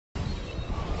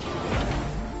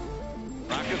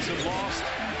Rockets have lost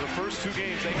the first 2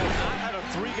 games. They have not had a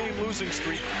 3-game losing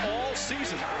streak all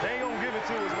season. They don't give it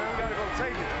to us, man. We got to go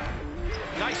take it.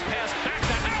 Nice pass back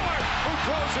to Howard, who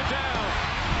throws it down.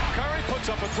 Curry puts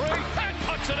up a 3 and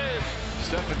puts it in.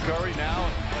 Steph and Curry now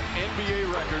an NBA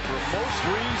record for most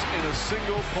threes in a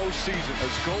single postseason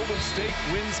as Golden State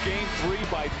wins Game 3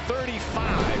 by 35.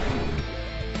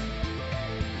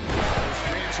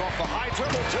 James off the high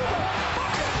dribble to the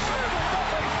bucket.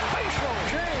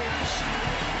 James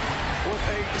with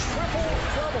a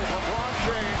triple-double. LeBron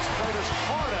James played his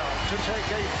heart out to take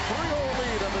a 3-0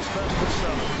 lead in this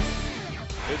best-of-7.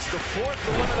 It's the 4th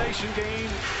elimination game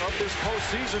of this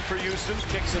postseason for Houston.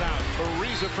 Kicks it out.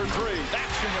 Ariza for 3.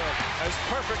 That's as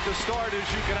perfect a start as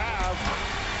you can have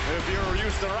if you're a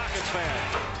Houston Rockets fan.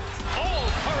 Oh,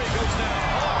 Curry goes down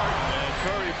hard. And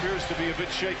Curry appears to be a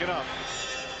bit shaken up.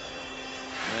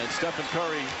 And Stephen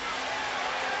Curry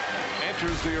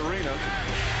enters the arena.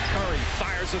 Curry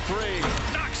fires a 3.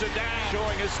 Knocks it down.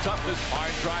 Showing his toughness.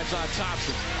 Harden drives on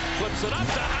Thompson. Flips it up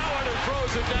to Howard and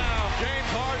throws it down.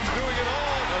 James Harden's doing it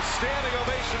all. A standing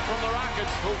ovation from the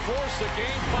Rockets who force the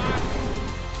Game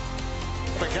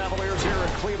 5. The Cavaliers here in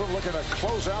Cleveland looking to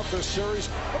close out this series.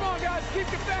 Come on, guys,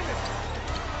 keep defending.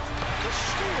 The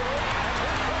steal.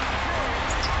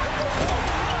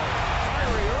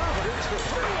 Kyrie Irving hits the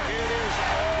 3. It is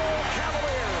all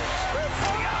Cavaliers. The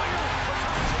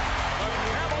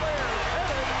Cavaliers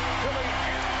headed to the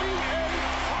NBA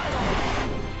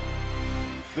Finals.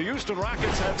 The Houston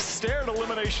Rockets have stared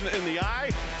elimination in the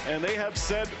eye, and they have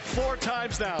said 4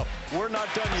 times now, we're not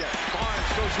done yet.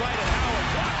 Barnes goes right at Howard.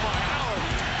 Blocked by Howard.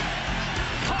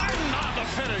 Harden on the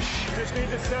finish. Just need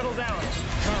to settle down.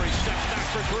 Curry steps back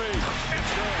for 3.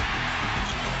 It's good.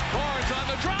 Barnes on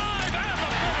the drive and the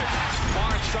finish.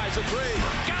 Barnes tries a 3.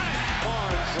 Got it.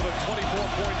 Barnes with a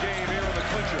 24-point game here in the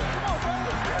clincher.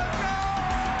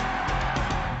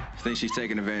 I think she's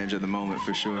taking advantage of the moment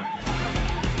for sure.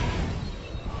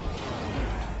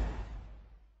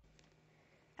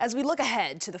 As we look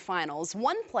ahead to the finals,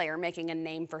 one player making a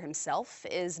name for himself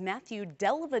is Matthew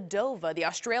Dellavedova, the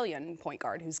Australian point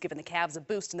guard who's given the Cavs a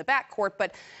boost in the backcourt.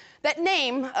 But that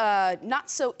name,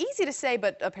 not so easy to say,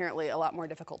 but apparently a lot more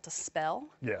difficult to spell.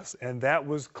 Yes, and that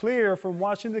was clear from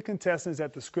watching the contestants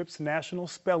at the Scripps National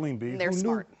Spelling Bee. They're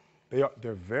smart.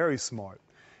 They're very smart.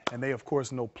 And they, of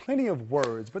course, know plenty of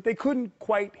words, but they couldn't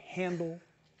quite handle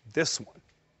this one.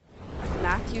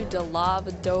 Matthew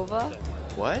Dellavedova.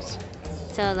 What?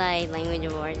 So, like, language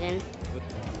of origin?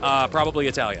 Probably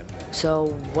Italian. So,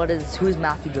 who's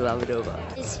Matthew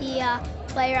Dellavedova? Is he a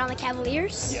player on the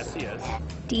Cavaliers? Yes, he is.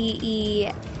 D-E-L-A...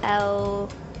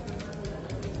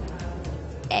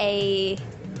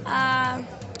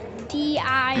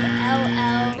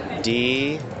 D-I-L-L...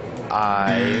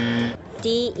 D-I...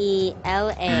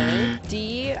 D-E-L-A...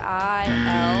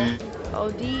 D-I-L...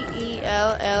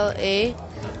 D-E-L-L-A-V-A-D-O-V-A?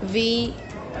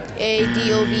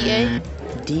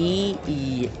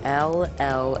 D-E-L-L-A-V-A-D-O-V-A.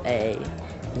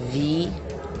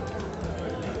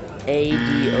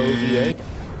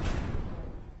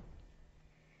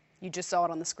 You just saw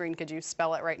it on the screen. Could you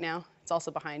spell it right now? It's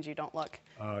also behind you. Don't look.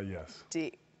 Yes.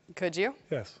 Could you?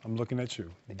 Yes, I'm looking at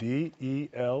you. D-E-L-L-V-E-D-O-V.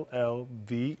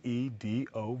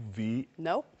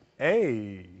 Nope.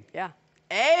 A. Yeah.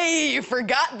 A, you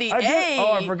forgot the A.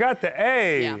 Oh, I forgot the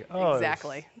A. Yeah,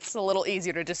 exactly. It's a little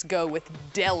easier to just go with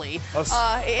deli. Us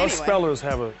anyway. spellers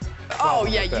have a... Oh,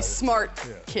 yeah, you smart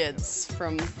kids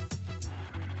from...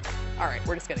 All right,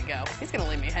 we're just going to go. He's going to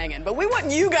leave me hanging. But we want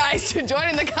you guys to join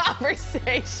in the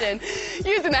conversation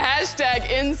using the hashtag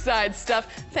 #InsideStuff.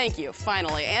 Thank you,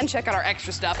 finally. And check out our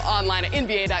extra stuff online at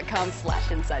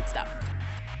nba.com/InsideStuff.